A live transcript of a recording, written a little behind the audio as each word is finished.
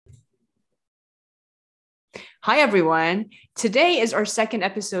Hi, everyone. Today is our second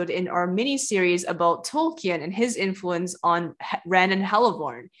episode in our mini series about Tolkien and his influence on Ren and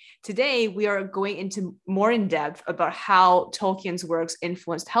Helevorn. Today, we are going into more in depth about how Tolkien's works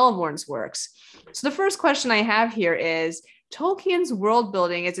influenced Helevorn's works. So, the first question I have here is Tolkien's world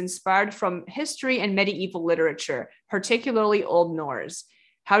building is inspired from history and medieval literature, particularly Old Norse.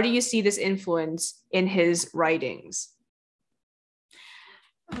 How do you see this influence in his writings?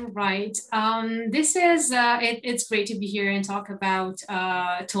 Right. This is it's great to be here and talk about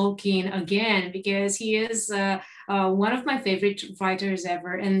Tolkien again because he is one of my favorite writers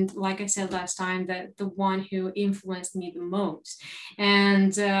ever, and like I said last time, the one who influenced me the most.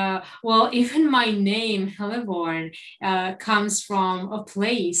 And well, even my name Helevorn comes from a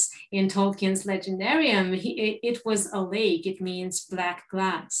place in Tolkien's Legendarium. It was a lake. It means black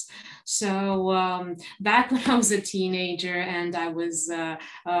glass. So back when I was a teenager and I was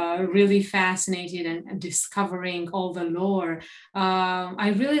really fascinated and discovering all the lore.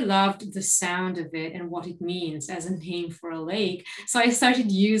 I really loved the sound of it and what it means as a name for a lake. So I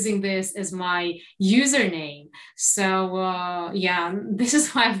started using this as my username. So yeah, this is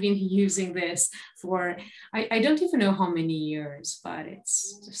why I've been using this for, I don't even know how many years, but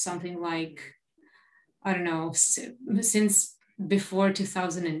it's something like, I don't know, since before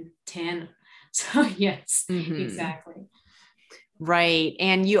 2010. So yes, Mm-hmm. exactly. Right.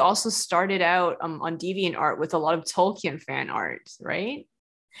 And you also started out on DeviantArt with a lot of Tolkien fan art, right?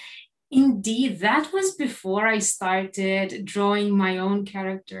 Indeed, that was before I started drawing my own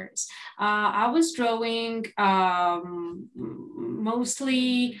characters. I was drawing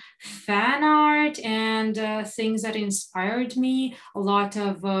mostly fan art and things that inspired me, a lot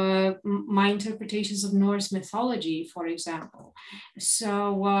of my interpretations of Norse mythology, for example.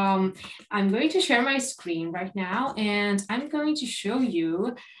 So I'm going to share my screen right now and I'm going to show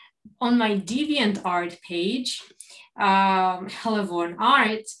you on my DeviantArt page, Helevorn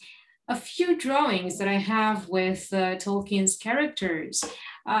Art, a few drawings that I have with Tolkien's characters.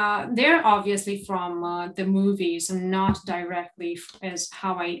 They're obviously from the movies and not directly as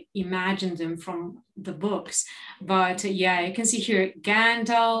how I imagined them from the books. But yeah, you can see here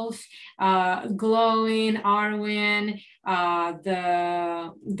Gandalf, Glowing, Arwen,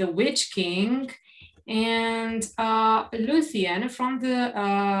 the Witch King, and Luthien from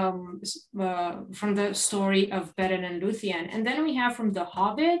the story of Beren and Luthien. And then we have from The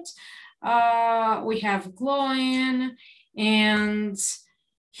Hobbit, we have Glóin, and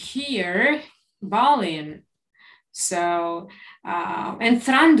here Balin. So and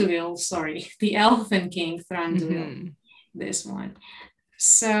Thranduil, sorry, the Elven King Thranduil. Mm-hmm. This one.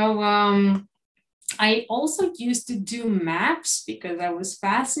 So I also used to do maps because I was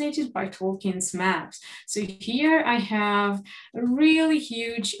fascinated by Tolkien's maps. So here I have a really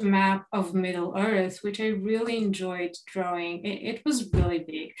huge map of Middle Earth, which I really enjoyed drawing. It was really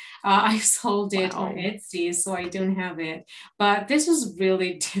big. I sold it on Wow. Etsy, so I don't have it. But this was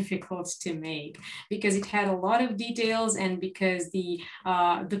really difficult to make because it had a lot of details and because the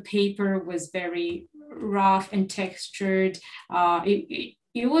paper was very rough and textured. It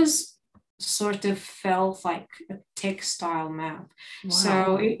was sort of felt like a textile map. So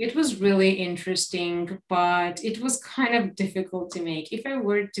Wow. it was really interesting, but it was kind of difficult to make. If I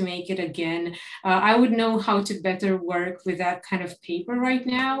were to make it again, I would know how to better work with that kind of paper right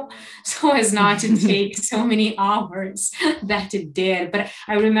now so as not to take so many hours that it did. But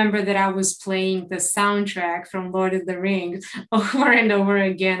I remember that I was playing the soundtrack from Lord of the Rings over and over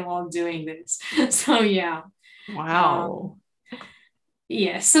again while doing this. So yeah. Wow. Um,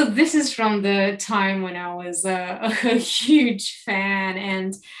 yeah, so this is from the time when I was a huge fan,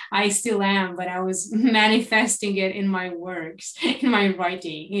 and I still am, but I was manifesting it in my works, in my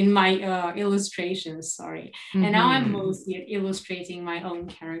writing, in my illustrations, sorry. And now I'm Mm-hmm. mostly illustrating my own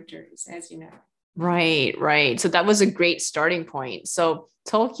characters, as you know. Right, right. So that was a great starting point. So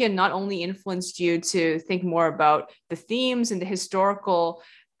Tolkien not only influenced you to think more about the themes and the historical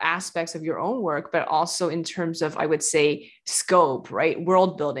aspects of your own work, but also in terms of, I would say, scope, right?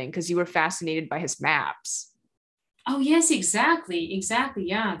 World building, because you were fascinated by his maps. Oh, yes, exactly. Exactly.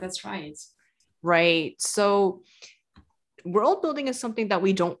 Yeah, that's right. Right. So world building is something that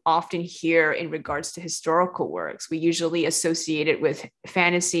we don't often hear in regards to historical works. We usually associate it with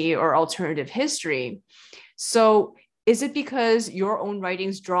fantasy or alternative history. So, is it because your own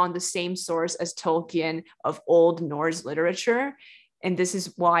writings draw on the same source as Tolkien of Old Norse literature? And this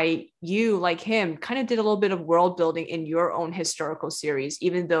is why you, like him, kind of did a little bit of world building in your own historical series,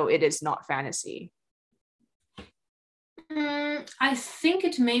 even though it is not fantasy. I think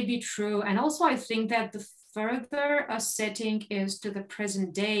it may be true. And also, I think that further a setting is to the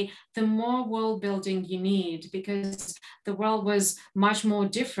present day, the more world building you need, because the world was much more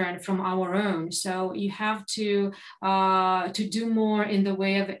different from our own. So you have to do more in the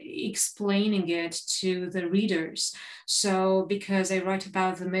way of explaining it to the readers. So because I write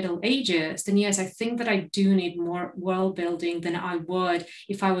about the Middle Ages, then yes, I think that I do need more world building than I would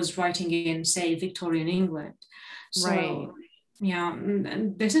if I was writing in, say, Victorian England. Right. So yeah,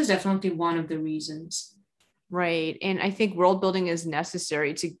 and this is definitely one of the reasons. Right. And I think world building is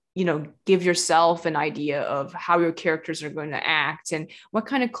necessary to, give yourself an idea of how your characters are going to act and what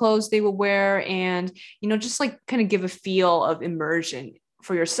kind of clothes they will wear. And, just like kind of give a feel of immersion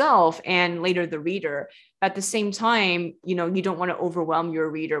for yourself and later the reader. At the same time, you don't want to overwhelm your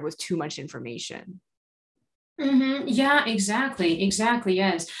reader with too much information. Yeah, exactly.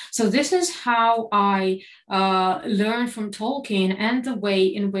 Yes. So this is how I learned from Tolkien and the way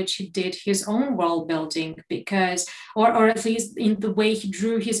in which he did his own world building, because, or at least in the way he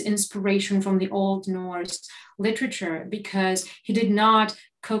drew his inspiration from the Old Norse literature, because he did not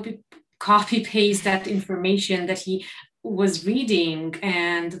copy paste that information that he was reading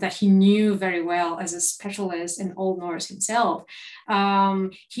and that he knew very well as a specialist in Old Norse himself.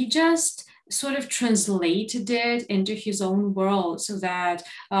 He just sort of translated it into his own world so that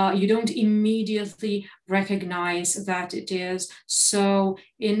you don't immediately recognize that it is so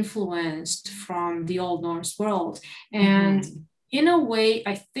influenced from the Old Norse world. And Mm-hmm. in a way,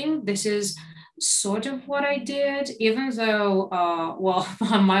 I think this is sort of what I did, even though, well,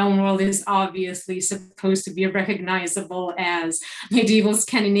 my own world is obviously supposed to be recognizable as medieval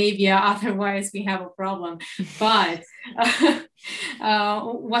Scandinavia, otherwise we have a problem. But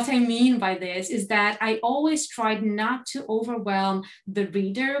what I mean by this is that I always tried not to overwhelm the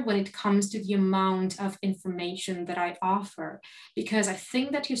reader when it comes to the amount of information that I offer, because I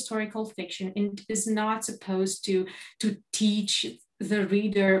think that historical fiction is not supposed to teach the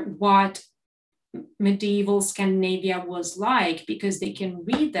reader what medieval Scandinavia was like, because they can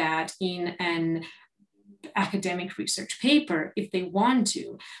read that in an academic research paper if they want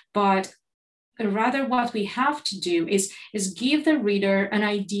to. But rather what we have to do is give the reader an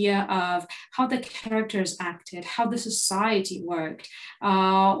idea of how the characters acted, how the society worked,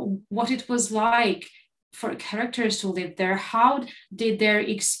 what it was like for characters to live there, how did their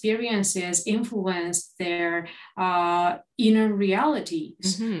experiences influence their inner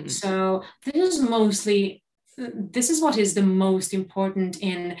realities. Mm-hmm. So this is what is the most important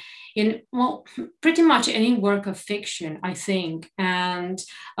in well, pretty much any work of fiction, I think. And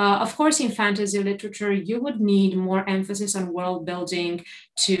of course, in fantasy literature, you would need more emphasis on world building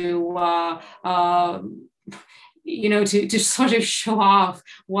to to sort of show off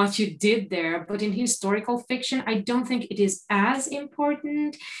what you did there. But in historical fiction, I don't think it is as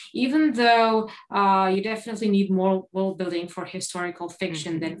important, even though you definitely need more world building for historical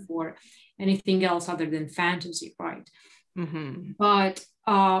fiction than Mm-hmm. for anything else other than fantasy, right? Mm-hmm. But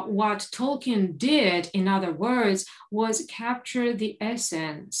what Tolkien did, in other words, was capture the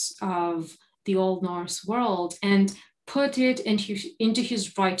essence of the Old Norse world and put it into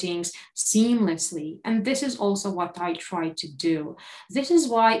his writings seamlessly. And this is also what I try to do. This is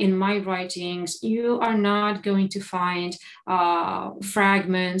why in my writings, you are not going to find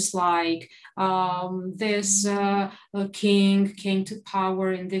fragments like this king came to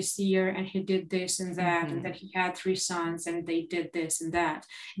power in this year and he did this and that Mm-hmm. he had three sons and they did this and that.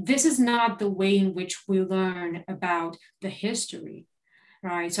 This is not the way in which we learn about the history.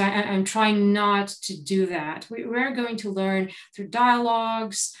 Right. So I'm trying not to do that. We're going to learn through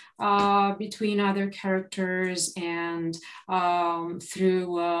dialogues between other characters and through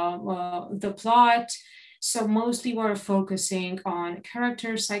the plot. So mostly we're focusing on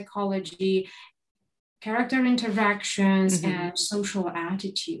character psychology, character interactions, Mm-hmm. and social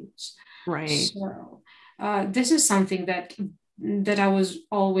attitudes. Right. So this is something that I was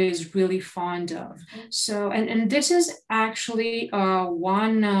always really fond of. So, and this is actually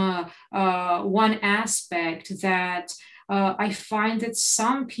one aspect that I find that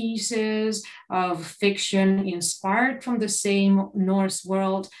some pieces of fiction inspired from the same Norse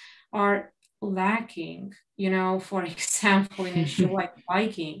world are lacking. For example, in a show like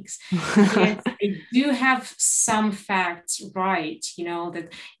Vikings, yes, they do have some facts right, that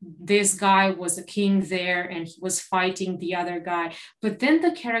this guy was a king there and he was fighting the other guy. But then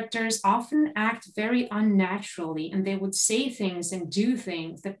the characters often act very unnaturally and they would say things and do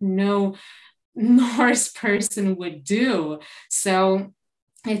things that no Norse person would do. So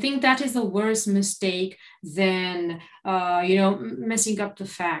I think that is a worse mistake than, messing up the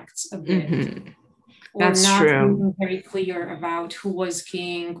facts a bit, Mm-hmm. or That's not true. being very clear about who was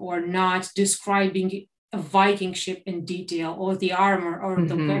king, or not describing a Viking ship in detail, or the armor or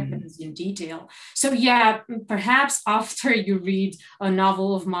the Mm-hmm. weapons in detail. So yeah, perhaps after you read a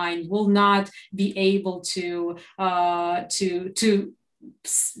novel of mine, will not be able to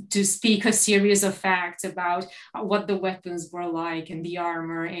speak a series of facts about what the weapons were like and the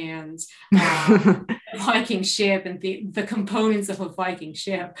armor and Viking ship and the components of a Viking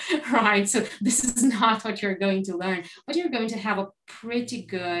ship, right? So this is not what you're going to learn, but you're going to have a pretty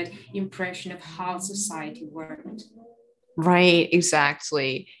good impression of how society worked. Right,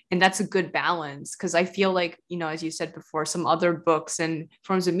 exactly. And that's a good balance because I feel like, as you said before, some other books and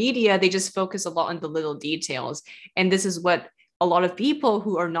forms of media, they just focus a lot on the little details. And this is what a lot of people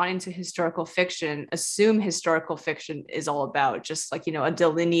who are not into historical fiction assume historical fiction is all about, just like, a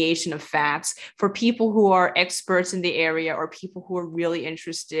delineation of facts for people who are experts in the area or people who are really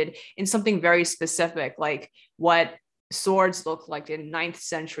interested in something very specific, like what swords look like in ninth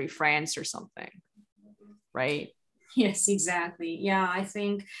century France or something, right? Yes, exactly. Yeah, I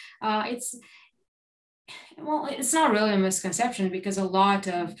think it's well, it's not really a misconception because a lot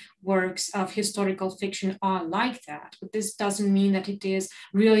of works of historical fiction are like that. But this doesn't mean that it is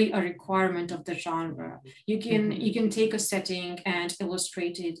really a requirement of the genre. You can take a setting and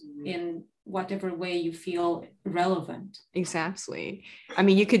illustrate it in whatever way you feel relevant. Exactly. I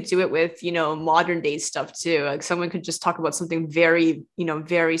mean, you could do it with, modern day stuff too. Like someone could just talk about something very,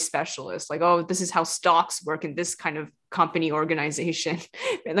 very specialist, like, oh, this is how stocks work in this kind of company organization.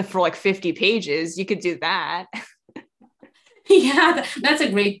 And then for like 50 pages, you could do that. Yeah, that's a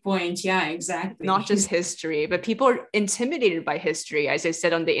great point. Yeah, Not exactly. just history, but people are intimidated by history. As I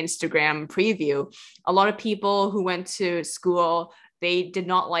said on the Instagram preview, a lot of people who went to school, they did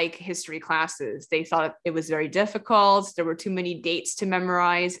not like history classes. They thought it was very difficult. There were too many dates to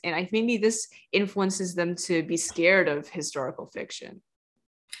memorize. And I think maybe this influences them to be scared of historical fiction.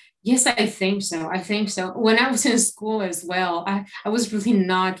 Yes, I think so. I think so. When I was in school as well, I was really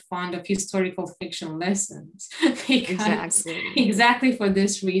not fond of historical fiction lessons because Exactly. exactly for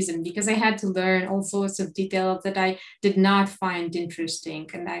this reason, because I had to learn all sorts of details that I did not find interesting.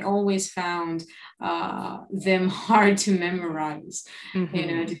 And I always found them hard to memorize, you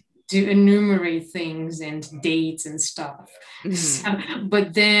know, Mm-hmm. to enumerate things and dates and stuff. So, Mm-hmm.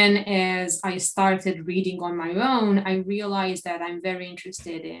 but then as I started reading on my own, I realized that I'm very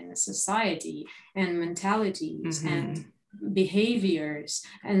interested in society and mentalities and Mm-hmm. behaviors.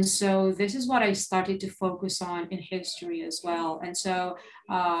 And so this is what I started to focus on in history as well. And so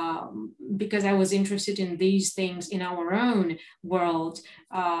because I was interested in these things in our own world,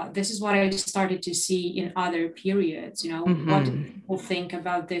 this is what I started to see in other periods. You know, what do Mm-hmm. people think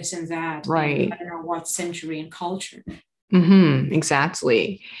about this and that in I Right. don't know what century and culture. Exactly.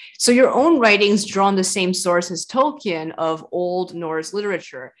 So your own writings draw on the same source as Tolkien of Old Norse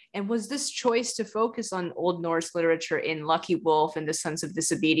literature. And was this choice to focus on Old Norse literature in Lucky Wolf and the Sons of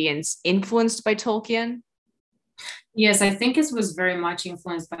Disobedience influenced by Tolkien? Yes, I think it was very much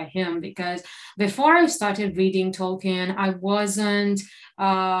influenced by him because before I started reading Tolkien, I wasn't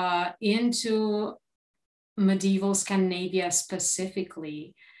into medieval Scandinavia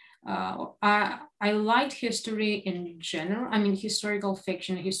specifically. I liked history in general. I mean, historical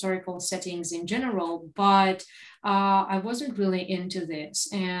fiction, historical settings in general, but I wasn't really into this.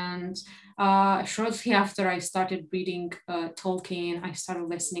 And shortly after I started reading Tolkien, I started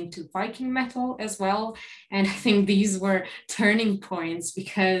listening to Viking metal as well. And I think these were turning points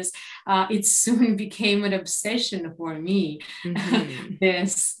because it soon became an obsession for me. Mm-hmm.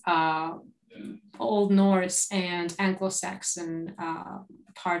 This Old Norse and Anglo-Saxon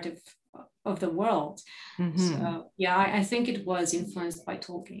part of the world. Mm-hmm. So yeah, I think it was influenced by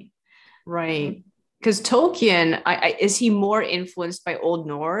Tolkien. Right. Because Tolkien, is he more influenced by Old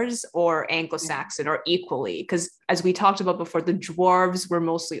Norse or Yeah. Anglo-Saxon or equally? Because as we talked about before, the dwarves were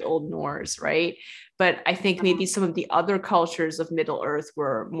mostly Old Norse, right? But I think maybe some of the other cultures of Middle Earth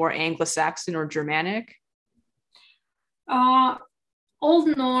were more Anglo-Saxon or Germanic. Uh,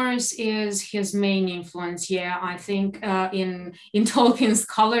 Old Norse is his main influence. Yeah, I think in Tolkien's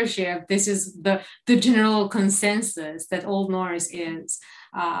scholarship, this is the general consensus that Old Norse is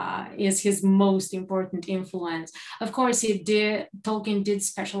his most important influence. Of course, Tolkien did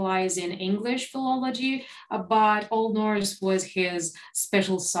specialize in English philology, but Old Norse was his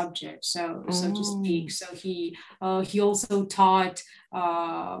special subject, so to speak. Oh. So he also taught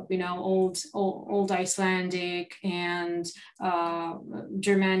old Icelandic and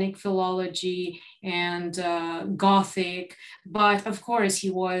Germanic philology and Gothic. But of course, he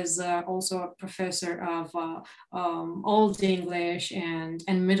was also a professor of Old English and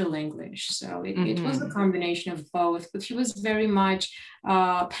Middle English. So it was a Mm-hmm. combination of both. But he was very much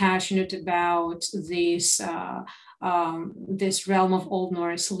passionate about this realm of Old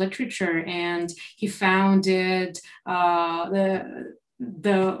Norse literature, and he founded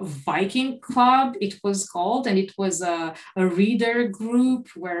the Viking Club, it was called, and it was a reader group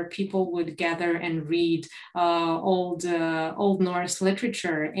where people would gather and read Old Norse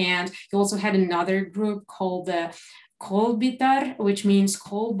literature. And he also had another group called the Kolbitar, which means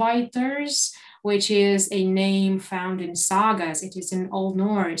coal biters, which is a name found in sagas. It is in Old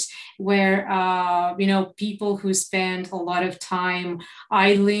Norse, where people who spend a lot of time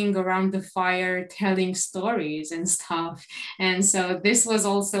idling around the fire, telling stories and stuff. And so this was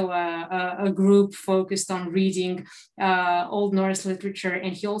also a group focused on reading Old Norse literature.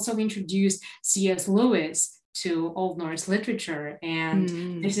 And he also introduced C.S. Lewis to Old Norse literature.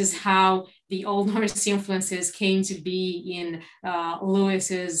 And this is how the Old Norse influences came to be in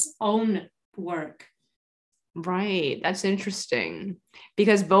Lewis's own work. Right. That's interesting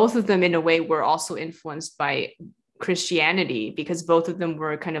because both of them, in a way, were also influenced by Christianity because both of them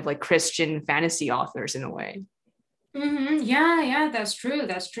were kind of like Christian fantasy authors in a way. Mm-hmm. Yeah, that's true.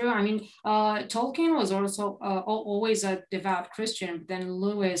 That's true. I mean, Tolkien was also always a devout Christian, but then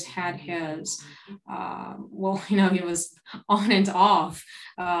Lewis had his, he was on and off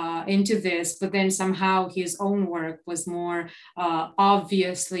into this, but then somehow his own work was more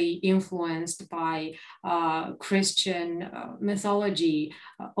obviously influenced by Christian mythology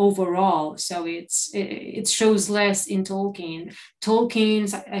overall. So it shows less in Tolkien.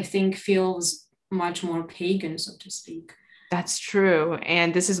 Tolkien's, I think, feels much more pagan, so to speak. That's true.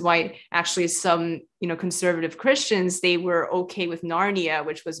 And this is why actually some, conservative Christians, they were okay with Narnia,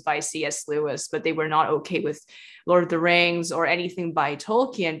 which was by C.S. Lewis, but they were not okay with Lord of the Rings or anything by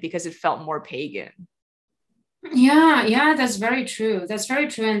Tolkien because it felt more pagan. Yeah, that's very true. That's very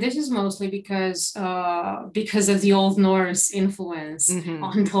true, and this is mostly because of the Old Norse influence Mm-hmm.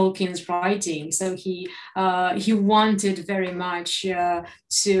 on Tolkien's writing. So he wanted very much to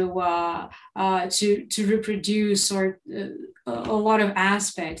reproduce or a lot of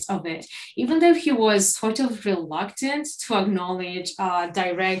aspects of it, even though he was sort of reluctant to acknowledge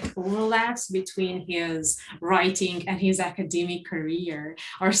direct overlaps between his writing and his academic career,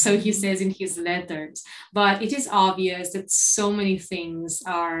 or so he says in his letters. But it is obvious that so many things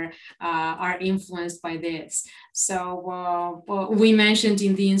are influenced by this. So we mentioned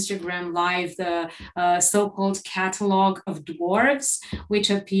in the Instagram live the so-called catalog of dwarves, which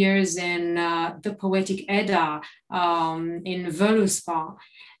appears in the Poetic Edda in Völuspá.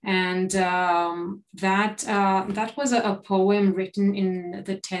 And that was a poem written in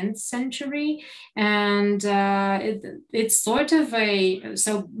the 10th century, and it's sort of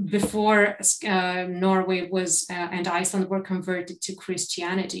so before Norway was and Iceland were converted to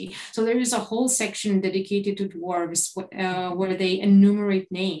Christianity. So there is a whole section dedicated to dwarves where they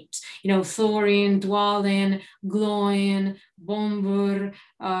enumerate names. Thorin, Dwalin, Gloin, Bombur,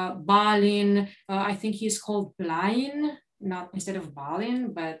 Balin. I think he's called Blain, not instead of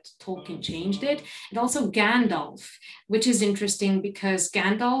Balin, but Tolkien changed it. And also Gandalf, which is interesting because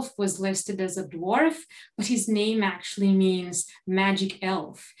Gandalf was listed as a dwarf, but his name actually means magic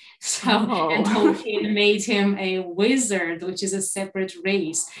elf. So, and Oh. Tolkien made him a wizard, which is a separate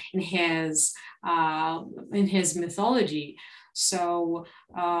race in his mythology. So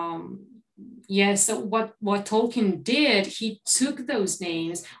so what Tolkien did, he took those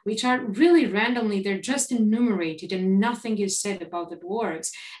names, which are really randomly, they're just enumerated and nothing is said about the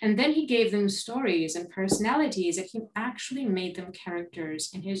dwarves. And then he gave them stories and personalities that he actually made them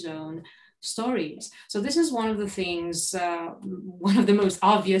characters in his own stories. So this is one of the things, one of the most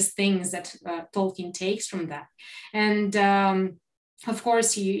obvious things that Tolkien takes from that. And of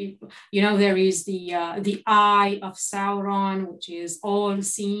course, there is the eye of Sauron, which is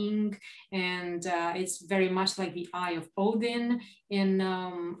all-seeing, and it's very much like the eye of Odin in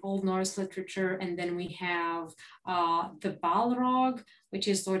Old Norse literature. And then we have the Balrog, which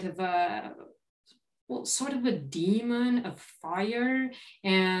is sort of a demon of fire,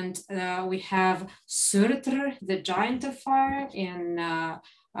 and we have Surtr, the giant of fire, in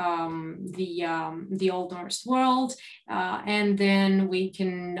the Old Norse world, and then we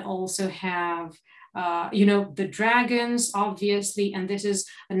can also have the dragons, obviously, and this is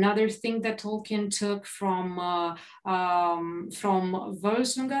another thing that Tolkien took from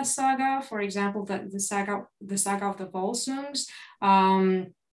Volsunga saga, for example, the saga of the Volsungs,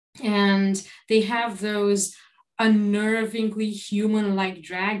 and they have those unnervingly human-like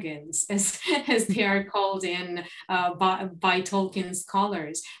dragons, as they are called in by Tolkien's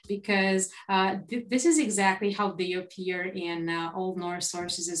scholars, because this is exactly how they appear in Old Norse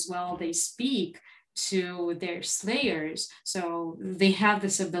sources as well. They speak to their slayers, so they have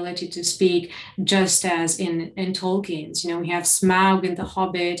this ability to speak, just as in Tolkien's. We have Smaug in The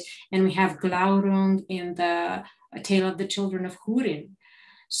Hobbit, and we have Glaurung in the Tale of the Children of Húrin.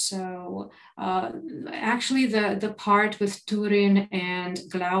 So actually the part with Túrin and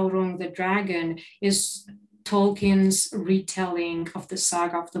Glaurung the dragon is Tolkien's retelling of the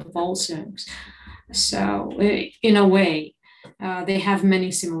saga of the Volsungs. So in a way, they have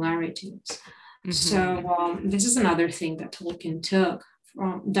many similarities. Mm-hmm. So this is another thing that Tolkien took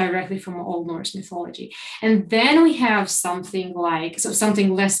directly from Old Norse mythology. And then we have something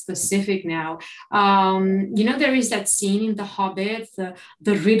less specific now. There is that scene in The Hobbit,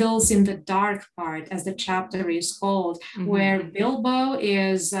 the riddles in the dark part, as the chapter is called, mm-hmm. where Bilbo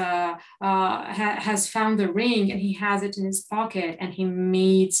has found the ring and he has it in his pocket, and he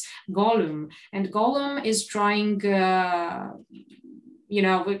meets Gollum, and Gollum is trying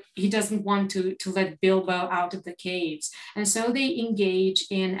he doesn't want to let Bilbo out of the caves. And so they engage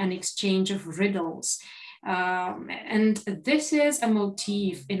in an exchange of riddles. And this is a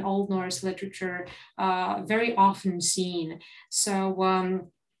motif in Old Norse literature very often seen. So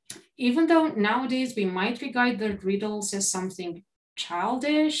even though nowadays we might regard the riddles as something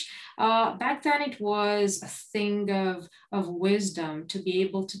childish, back then it was a thing of wisdom to be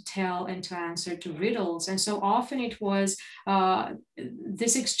able to tell and to answer to riddles. And so often it was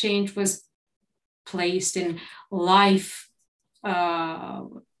this exchange was placed in life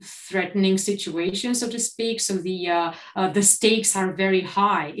threatening situations, so to speak. So the stakes are very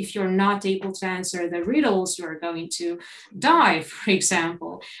high. If you're not able to answer the riddles, you're going to die, for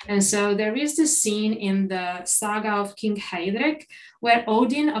example. And so there is this scene in the saga of King Heidrek where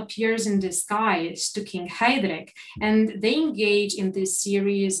Odin appears in disguise to King Heidrek, and they engage in this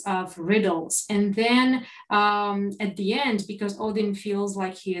series of riddles. And then at the end, because Odin feels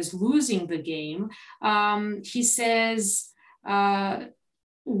like he is losing the game, he says,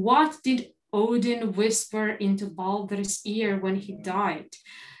 what did Odin whisper into Baldr's ear when he died?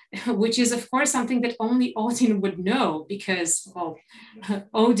 Which is, of course, something that only Odin would know, because,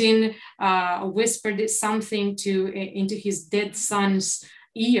 Odin whispered something into his dead son's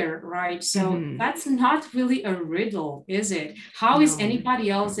ear, right? So that's not really a riddle, is it? How is anybody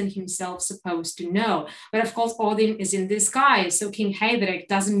else than himself supposed to know? But of course, Odin is in disguise, so King Heidrek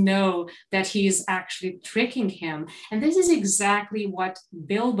doesn't know that he is actually tricking him. And this is exactly what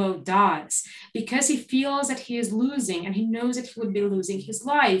Bilbo does, because he feels that he is losing, and he knows that he would be losing his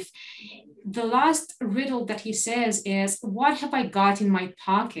life. The last riddle that he says is, what have I got in my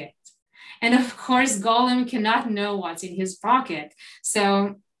pocket? And of course, Gollum cannot know what's in his pocket.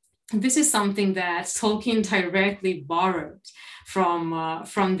 So this is something that Tolkien directly borrowed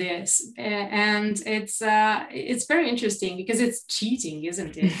from this, and it's very interesting because it's cheating,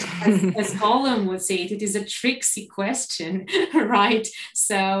 isn't it? As Gollum would say, it is a tricksy question, right?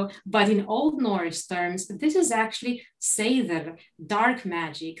 So, but in Old Norse terms, this is actually Seidr, dark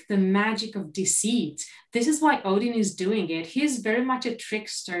magic, the magic of deceit. This is why Odin is doing it. He's very much a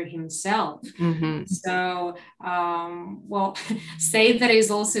trickster himself. Mm-hmm. So, Seidr is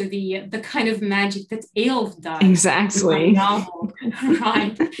also the kind of magic that Eilf does. Exactly.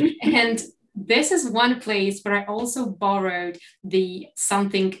 Right. And this is one place where I also borrowed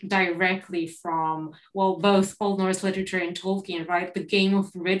something directly from, both Old Norse literature and Tolkien, right? The game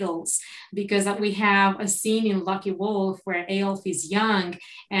of riddles, because we have a scene in Lucky Wolf where Eilf is young,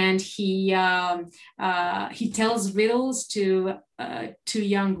 and he tells riddles to two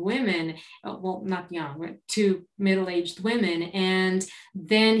young women, not young, but two middle-aged women, and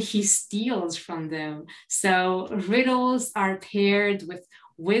then he steals from them. So riddles are paired with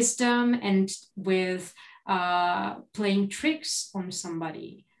wisdom and with playing tricks on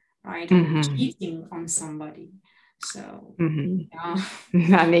somebody, right? Mm-hmm. Cheating on somebody. So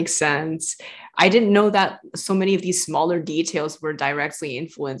that makes sense. I didn't know that so many of these smaller details were directly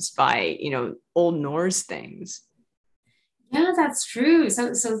influenced by, Old Norse things. Yeah, that's true.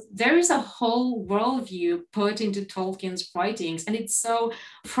 So there is a whole worldview put into Tolkien's writings, and it's so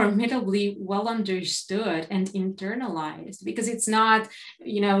formidably well understood and internalized because it's not,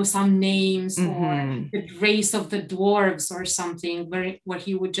 some names or Mm-hmm. the race of the dwarves or something where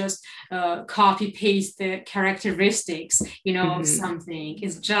he would just copy paste the characteristics, of Mm-hmm. something.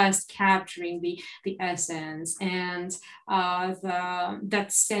 It's just capturing the essence and that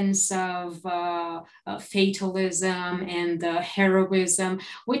sense of fatalism and heroism,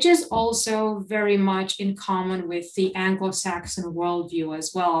 which is also very much in common with the Anglo-Saxon worldview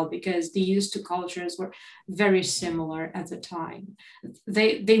as well, because these two cultures were very similar at the time.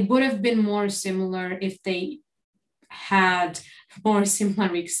 They would have been more similar if they had more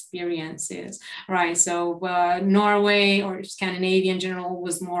similar experiences, right? So Norway or Scandinavia in general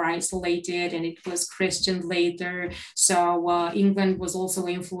was more isolated and it was Christian later. So England was also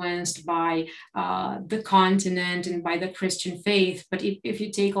influenced by the continent and by the Christian faith. But if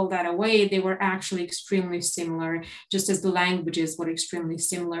you take all that away, they were actually extremely similar, just as the languages were extremely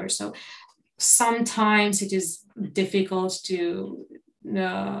similar. So sometimes it is difficult to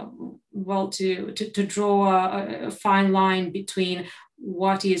uh, to draw a fine line between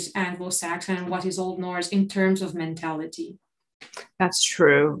what is Anglo-Saxon and what is Old Norse in terms of mentality. That's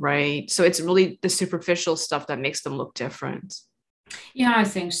true, right? So it's really the superficial stuff that makes them look different. Yeah, I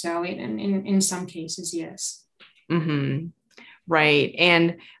think so. In some cases, yes. Mm-hmm. Right.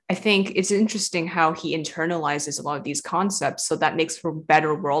 And I think it's interesting how he internalizes a lot of these concepts. So that makes for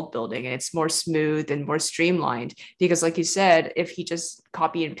better world building and it's more smooth and more streamlined. Because, like you said, if he just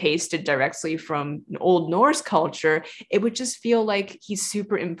copy and pasted directly from Old Norse culture, it would just feel like he's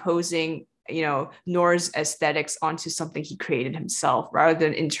superimposing, Norse aesthetics onto something he created himself rather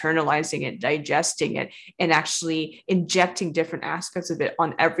than internalizing it, digesting it, and actually injecting different aspects of it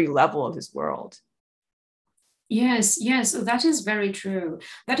on every level of his world. Yes, yes, that is very true.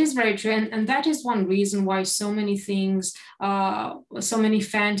 That is very true. And that is one reason why so many things, so many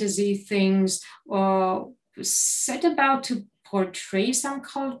fantasy things set about to portray some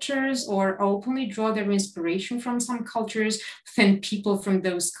cultures or openly draw their inspiration from some cultures, then people from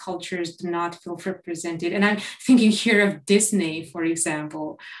those cultures do not feel represented. And I'm thinking here of Disney, for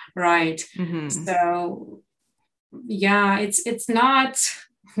example, right? Mm-hmm. So yeah, it's not,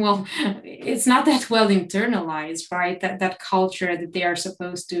 well, it's not that well internalized, right? That culture that they are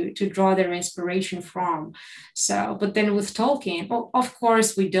supposed to draw their inspiration from. So but then with Tolkien, well, of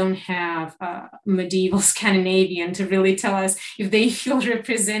course we don't have medieval Scandinavian to really tell us if they feel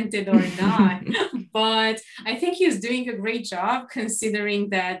represented or not, but I think he's doing a great job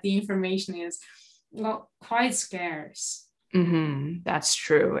considering that the information is, well, quite scarce. That's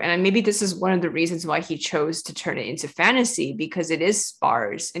true. And maybe this is one of the reasons why he chose to turn it into fantasy because it is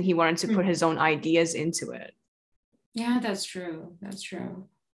sparse and he wanted to put his own ideas into it. Yeah, that's true. That's true.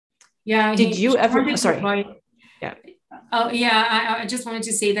 Yeah, Did he you ever, wanted to sorry. write. Yeah. Oh, yeah. I just wanted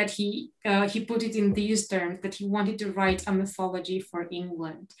to say that he put it in these terms that he wanted to write a mythology for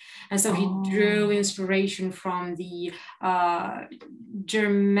England, and so he drew Oh. inspiration from the uh,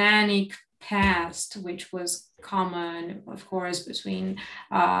 Germanic past, which was common, of course, between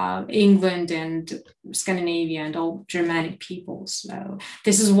England and Scandinavia and all Germanic peoples. So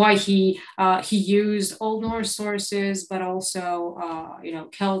this is why he used Old Norse sources, but also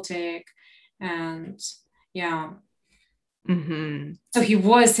Celtic and yeah. Mm-hmm. So he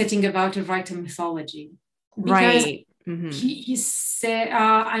was setting about to write a mythology because Right. Mm-hmm. he said,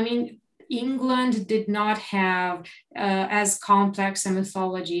 I mean, England did not have as complex a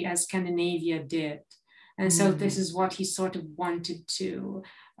mythology as Scandinavia did. And so this Mm. is what he sort of wanted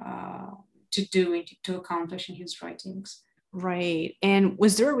uh, to do, to accomplish in his writings. Right. And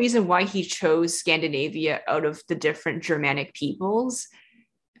was there a reason why he chose Scandinavia out of the different Germanic peoples?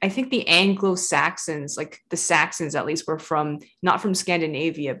 I think the Anglo-Saxons, like the Saxons at least, were from not from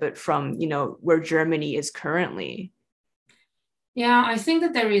Scandinavia, but from, where Germany is currently. Yeah, I think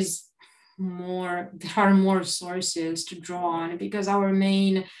that there are more sources to draw on because our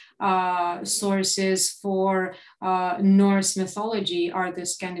main sources for Norse mythology are the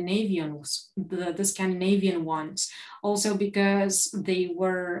Scandinavian ones. Also because they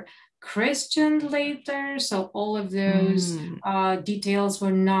were Christian later, so all of those Mm. details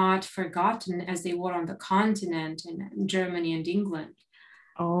were not forgotten as they were on the continent in Germany and England.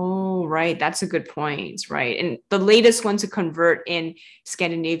 Oh, right. That's a good point. Right. And the latest one to convert in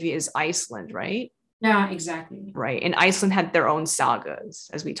Scandinavia is Iceland, right? Yeah, exactly. Right. And Iceland had their own sagas,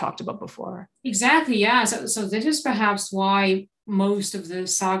 as we talked about before. Exactly, yeah. So this is perhaps why most of the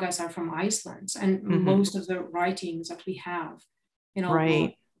sagas are from Iceland and Hmm. most of the writings that we have in Old Norse.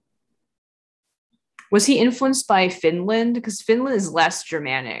 Right. Was he influenced by Finland? Because Finland is less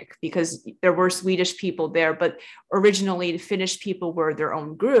Germanic because there were Swedish people there, but originally the Finnish people were their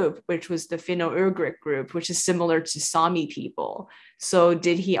own group, which was the Finno-Ugric group, which is similar to Sami people. So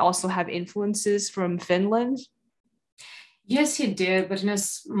did he also have influences from Finland? Yes, he did, but in a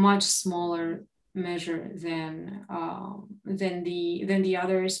much smaller measure than the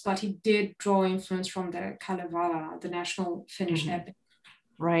others. But he did draw influence from the Kalevala, the national Finnish Mm-hmm. epic.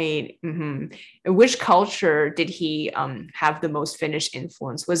 Right. Mm-hmm. And which culture did he have the most Finnish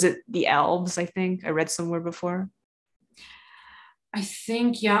influence? Was it the elves? I think I read somewhere before. I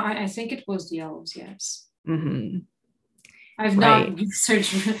think, yeah, I think it was the elves, yes. Mm-hmm. I've Right. not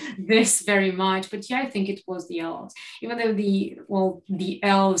researched this very much, but yeah, I think it was the elves. Even though the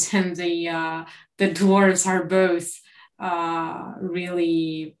elves and the dwarves are both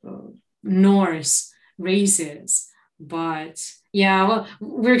really Norse races, but yeah, well,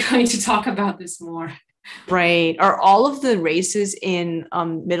 we're going to talk about this more. Right. Are all of the races in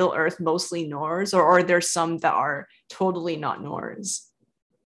Middle Earth mostly Norse, or are there some that are totally not Norse?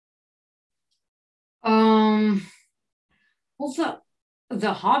 Um, well,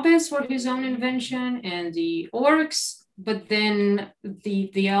 the hobbits were his own invention, and the orcs, but then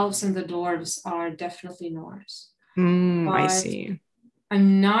the elves and the dwarves are definitely Norse. I But see.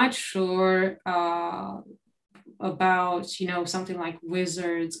 I'm not sure about something like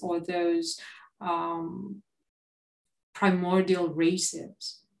wizards or those um, primordial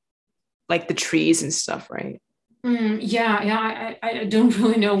races. Like the trees and stuff, right? Yeah, yeah. I don't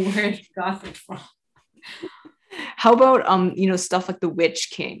really know where he got it from. How about stuff like the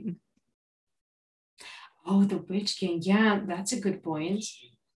Witch King? Oh, the Witch King. Yeah, that's a good point.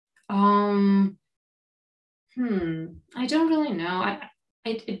 Um, I don't really know.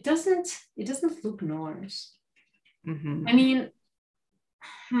 It doesn't look Norse. I Mm-hmm. mean,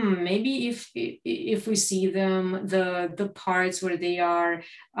 maybe if we see them, the parts where they are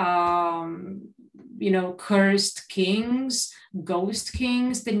cursed kings, ghost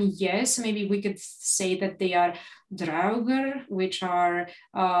kings, then yes, maybe we could say that they are draugr, which are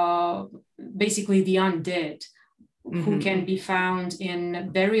basically the undead who Mm-hmm. can be found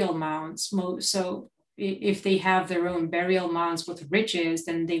in burial mounds. So if they have their own burial mounds with riches,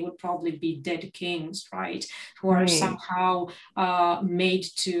 then they would probably be dead kings, right? Who are Right. somehow made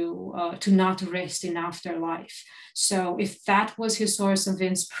to not rest in afterlife. So if that was his source of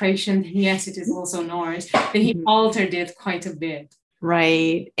inspiration, then yes, it is also Norse. Then he Mhm. altered it quite a bit.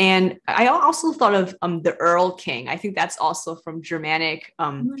 Right. And I also thought of the Earl King. I think that's also from Germanic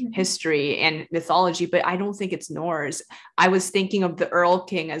history and mythology, but I don't think it's Norse. I was thinking of the Earl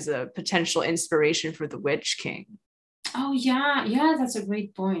King as a potential inspiration for the Witch King. Oh yeah, yeah, that's a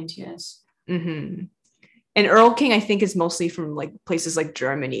great point. Yes. Hmm. And Earl King, I think, is mostly from like places like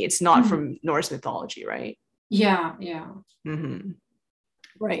Germany. It's not Mhm. from Norse mythology, right? Yeah, yeah. Hmm.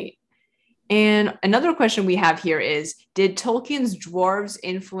 Right. And another question we have here is, did Tolkien's dwarves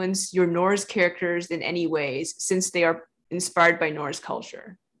influence your Norse characters in any ways since they are inspired by Norse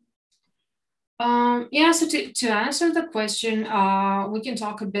culture? Yeah, so to answer the question, we can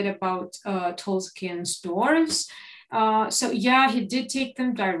talk a bit about Tolkien's dwarves. So yeah, he did take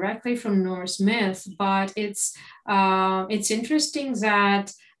them directly from Norse myth, but it's interesting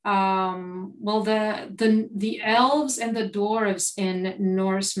that well, the elves and the dwarves in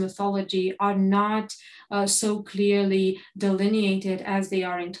Norse mythology are not so clearly delineated as they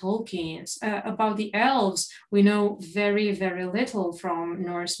are in Tolkien's. About the elves, we know very, very little from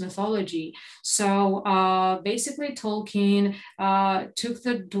Norse mythology. So basically, Tolkien took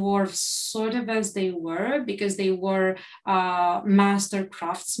the dwarves sort of as they were because they were master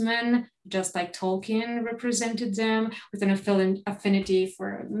craftsmen, just like Tolkien represented them, with an affinity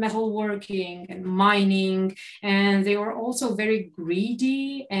for metalworking and mining. And they were also very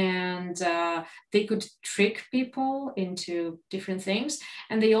greedy, and they could trick people into different things.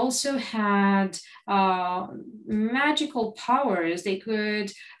 And they also had magical powers. They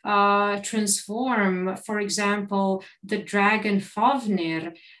could transform, for example, the dragon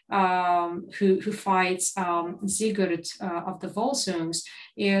Fafnir, who fights Sigurd of the Volsungs,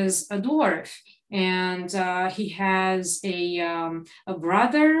 is a dwarf. And he has a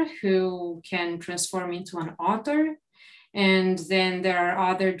brother who can transform into an otter. And then there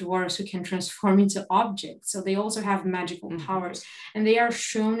are other dwarves who can transform into objects. So they also have magical Mm-hmm. powers. And they are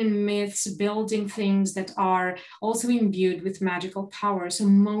shown in myths building things that are also imbued with magical power. So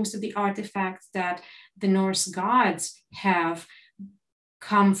most of the artifacts that the Norse gods have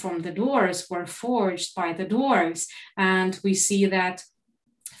come from the dwarves, were forged by the dwarves. And we see that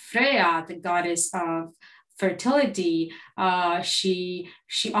Freya, the goddess of fertility, she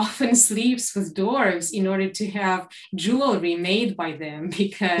often sleeps with dwarves in order to have jewelry made by them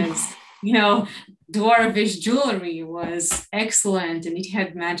because dwarvish jewelry was excellent and it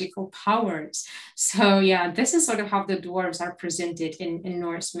had magical powers. So yeah, this is sort of how the dwarves are presented in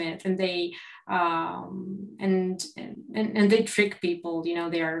Norse myth, and they and they trick people.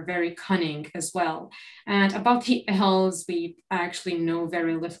 They are very cunning as well. And about the elves, we actually know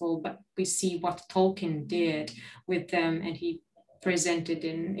very little, but we see what Tolkien did with them, and he presented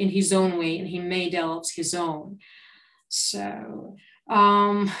in his own way, and he made elves his own. So,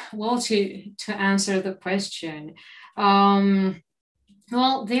 well, to answer the question,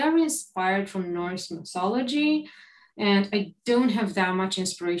 well, they are inspired from Norse mythology, and I don't have that much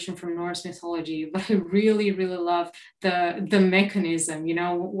inspiration from Norse mythology, but I really, really love the mechanism.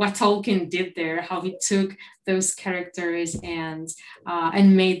 What Tolkien did there, how he took those characters and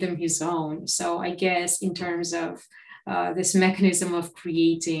made them his own. So I guess in terms of this mechanism of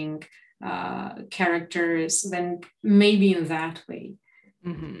creating characters, then maybe in that way.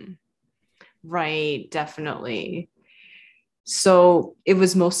 Mm-hmm. Right, definitely. So it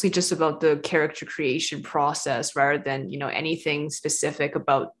was mostly just about the character creation process rather than, anything specific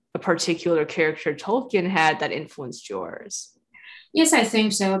about a particular character Tolkien had that influenced yours. Yes, I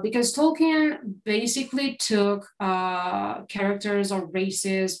think so, because Tolkien basically took characters or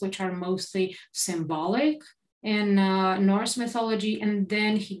races which are mostly symbolic in Norse mythology, and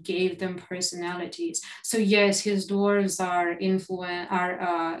then he gave them personalities. So yes, his dwarves are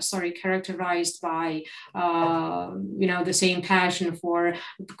characterized by the same passion for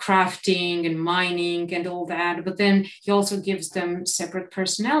crafting and mining and all that, but then he also gives them separate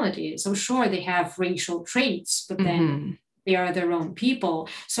personalities. So sure, they have racial traits, but then they are their own people.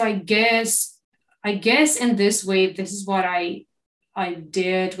 So I guess in this way, this is what I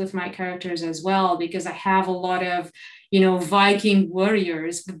did with my characters as well, because I have a lot of, Viking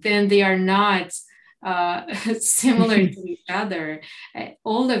warriors, but then they are not similar to each other,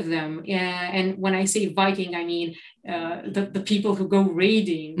 all of them. And when I say Viking, I mean the people who go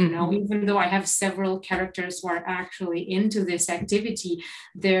raiding. Even though I have several characters who are actually into this activity,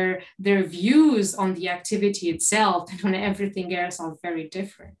 their views on the activity itself and on everything else are very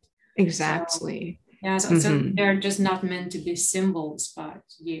different. Exactly. So they're just not meant to be symbols, but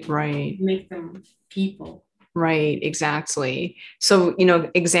you make them people. Right, exactly. So,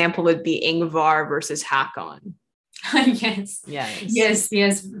 example would be Ingvar versus Hakon. Yes,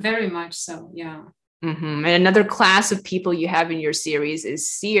 very much so. Yeah. And another class of people you have in your series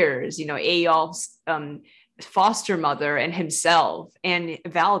is seers, Eyjolf's foster mother and himself, and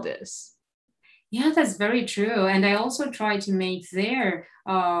Valdis. Yeah, that's very true. And I also try to make their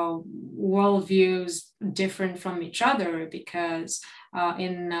worldviews different from each other, because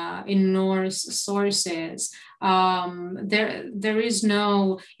in Norse sources, there is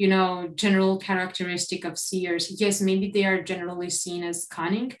no general characteristic of seers. Yes, maybe they are generally seen as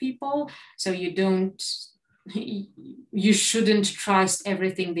cunning people, so you shouldn't trust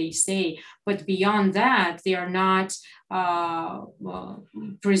everything they say. But beyond that, they are not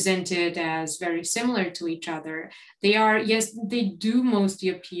presented as very similar to each other. They are, yes, they do mostly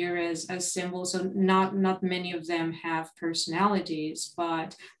appear as symbols, so not many of them have personalities,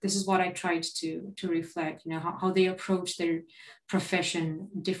 but this is what I tried to reflect, how they approach their profession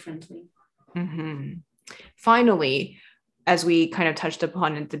differently. Finally, as we kind of touched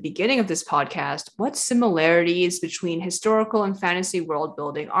upon at the beginning of this podcast, what similarities between historical and fantasy world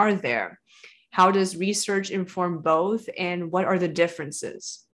building are there? How does research inform both, and what are the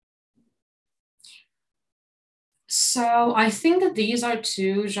differences? So I think that these are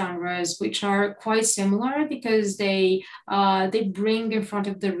two genres which are quite similar, because they bring in front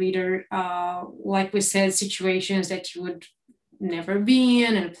of the reader, like we said, situations that you would never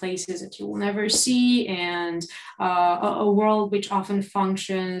been and places that you will never see, and a world which often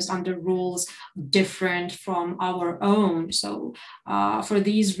functions under rules different from our own. So for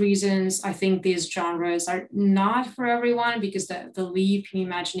these reasons, I think these genres are not for everyone, because the leap in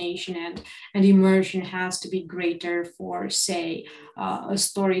imagination and immersion has to be greater for, say, a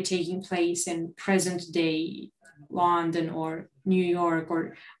story taking place in present day London or New York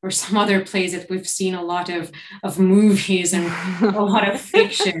or some other place that we've seen a lot of movies and a lot of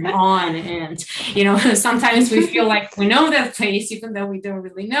fiction on. And, sometimes we feel like we know that place, even though we don't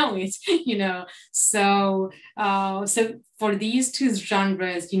really know it, So for these two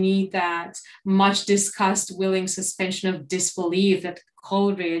genres, you need that much discussed willing suspension of disbelief that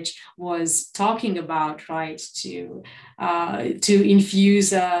Coleridge was talking about, right? To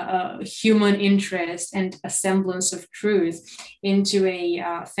infuse a human interest and a semblance of truth into a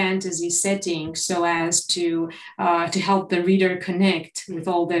fantasy setting, so as to help the reader connect with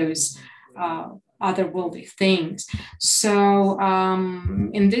all those otherworldly things. So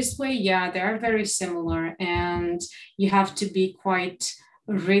in this way, yeah, they are very similar, and you have to be quite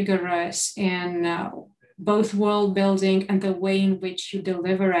rigorous in both world building and the way in which you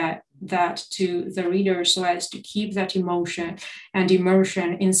deliver that to the reader, so as to keep that emotion and immersion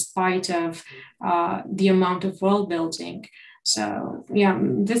in spite of the amount of world building. So yeah,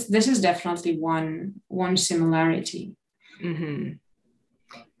 this is definitely one similarity. Mm-hmm.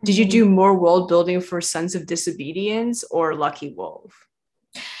 Did you do more world building for Sons of Disobedience or Lucky Wolf?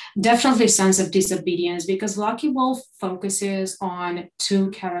 Definitely Sons of Disobedience, because Lucky Wolf focuses on two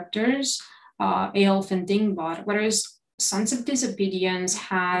characters, Aelf and Dingbot, whereas Sons of Disobedience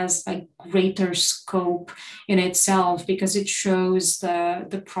has a greater scope in itself, because it shows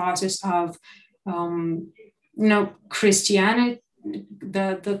the process of Christianity,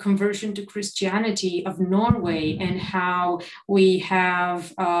 the conversion to Christianity of Norway, and how we have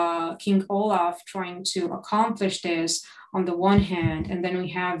King Olaf trying to accomplish this on the one hand, and then we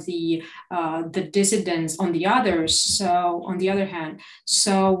have the dissidents on the others. So on the other hand, so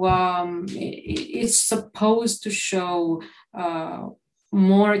it's supposed to show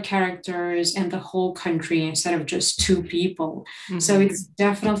more characters and the whole country instead of just two people. Mm-hmm. So it's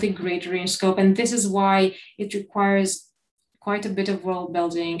definitely greater in scope, and this is why it requires quite a bit of world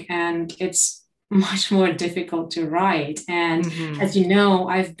building, and it's much more difficult to write. And as you know,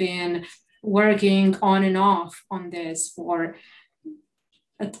 I've been working on and off on this for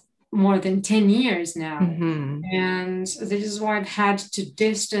more than 10 years now. And this is why I've had to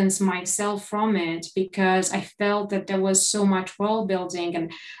distance myself from it, because I felt that there was so much world building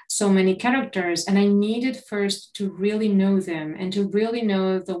and so many characters, and I needed first to really know them and to really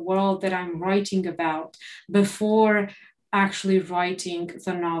know the world that I'm writing about before actually writing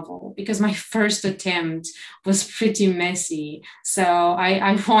the novel, because my first attempt was pretty messy. So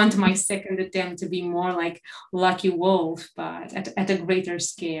I want my second attempt to be more like Lucky Wolf, but at a greater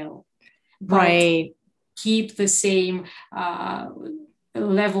scale. Right. But keep the same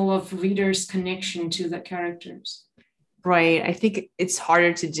level of reader's connection to the characters. Right. I think it's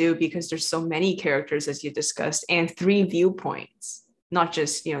harder to do because there's so many characters, as you discussed, and 3 viewpoints, not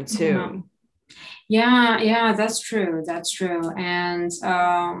just, 2. Yeah, that's true. And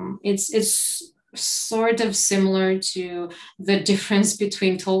it's sort of similar to the difference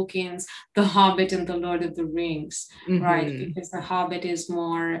between Tolkien's The Hobbit and The Lord of the Rings, right? Because The Hobbit is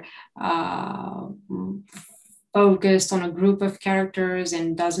more focused on a group of characters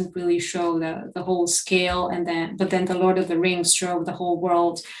and doesn't really show the whole scale, but then The Lord of the Rings show the whole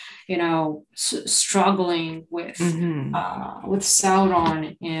world, struggling with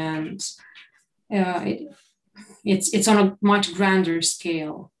Sauron, and it's on a much grander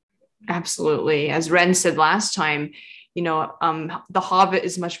scale. Absolutely. As Ren said last time, The Hobbit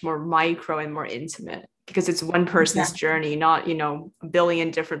is much more micro and more intimate, because it's one person's journey, not, a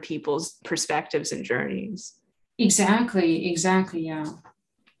billion different people's perspectives and journeys. Exactly. Yeah.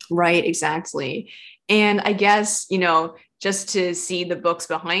 Right. Exactly. And I guess, just to see the books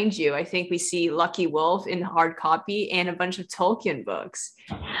behind you, I think we see Lucky Wolf in hard copy and a bunch of Tolkien books.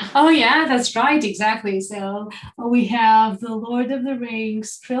 Oh, yeah, that's right. Exactly. So we have the Lord of the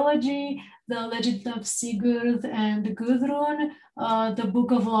Rings trilogy, the Legend of Sigurd and Gudrun, the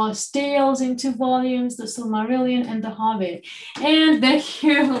Book of Lost Tales in 2 volumes, the Silmarillion, and the Hobbit. And then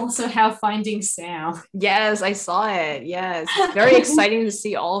here we also have Finding Sam. Yes, I saw it. Yes. It's very exciting to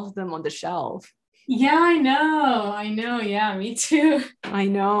see all of them on the shelf. Yeah, I know. Yeah, me too. I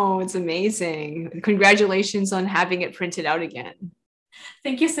know. It's amazing. Congratulations on having it printed out again.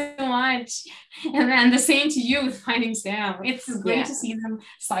 Thank you so much. And the same to you with Finding Sam. It's great to see them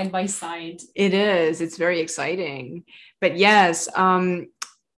side by side. It is. It's very exciting. But yes, do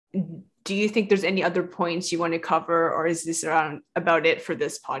you think there's any other points you want to cover, or is this about it for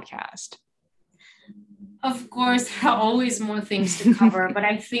this podcast? Of course, there are always more things to cover, but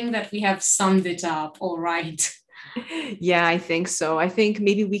I think that we have summed it up all right. Yeah, I think so. I think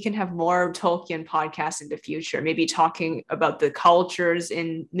maybe we can have more Tolkien podcasts in the future, maybe talking about the cultures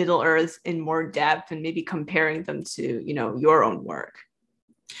in Middle Earth in more depth, and maybe comparing them to, your own work.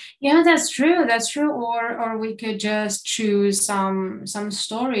 Yeah, that's true. Or we could just choose some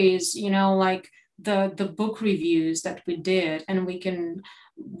stories, like the book reviews that we did, and we can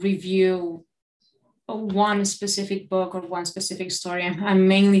review one specific book or one specific story. I'm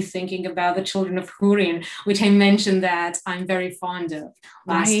mainly thinking about the Children of Húrin, which I mentioned that I'm very fond of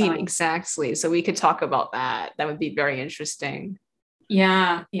last Right, time. exactly. So we could talk about that. That would be very interesting.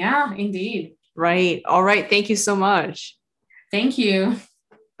 Yeah, yeah, indeed. Right. All right. Thank you so much. Thank you.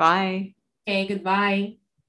 Bye. Okay, goodbye.